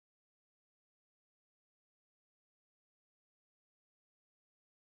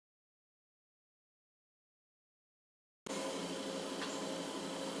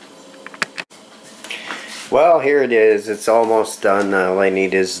Well, here it is. It's almost done. All I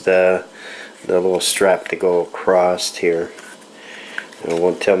need is the little strap to go across here. And it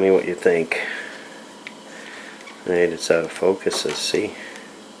won't tell me what you think. Right, it's out of focus. Let's see.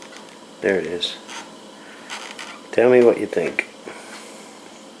 There it is. Tell me what you think.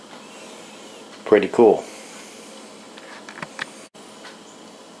 Pretty cool.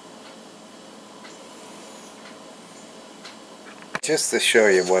 Just to show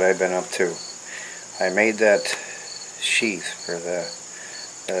you what I've been up to, I made that sheath for the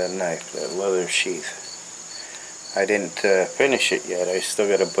knife, the leather sheath. I didn't finish it yet. I still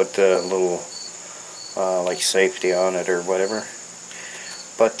got to put a little like safety on it or whatever.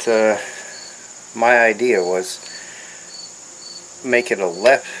 But my idea was make it a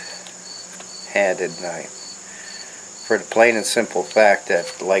left-handed knife, for the plain and simple fact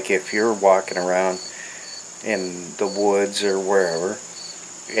that, like, if you're walking around in the woods or wherever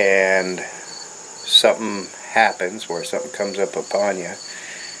and something happens where something comes up upon you,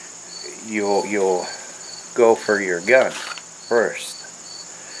 you'll go for your gun first.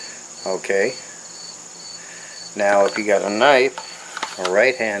 Okay, now if you got a knife, a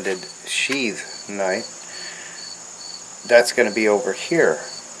right-handed sheath knife, that's going to be over here,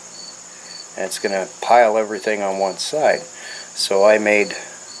 and it's going to pile everything on one side. So I made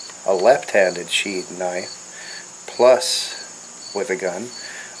a left-handed sheath knife, plus with a gun.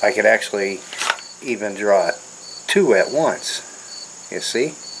 I could actually even draw two at once, you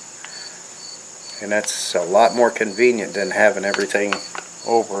see? And that's a lot more convenient than having everything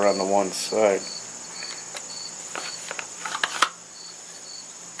over on the one side.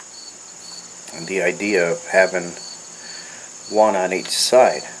 And the idea of having one on each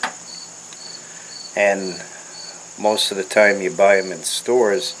side. And most of the time you buy them in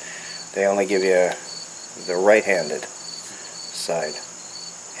stores, they only give you the right-handed side,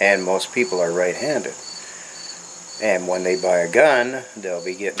 and most people are right-handed, and when they buy a gun they'll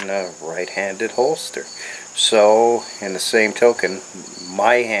be getting a right-handed holster. So in the same token,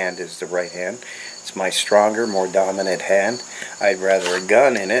 my hand is the right hand. It's my stronger, more dominant hand. I'd rather a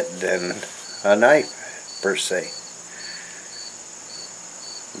gun in it than a knife per se.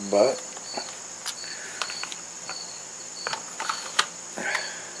 But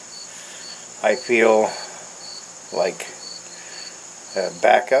I feel like a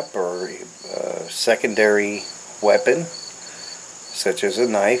backup or a secondary weapon, such as a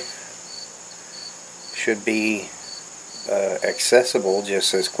knife, should be accessible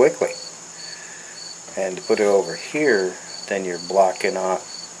just as quickly. And to put it over here, then you're blocking off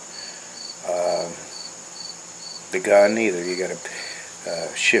the gun. Either you got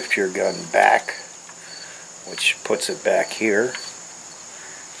to shift your gun back, which puts it back here.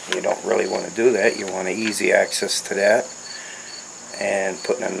 You don't really want to do that. You want easy access to that. And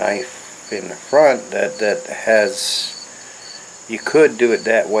putting a knife in the front that has, you could do it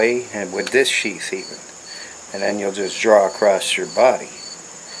that way, and with this sheath even, and then you'll just draw across your body.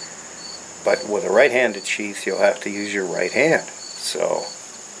 But with a right-handed sheath, you'll have to use your right hand. So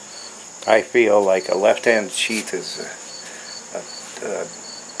I feel like a left-handed sheath is a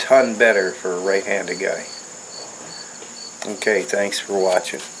ton better for a right-handed guy. Okay, thanks for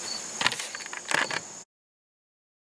watching.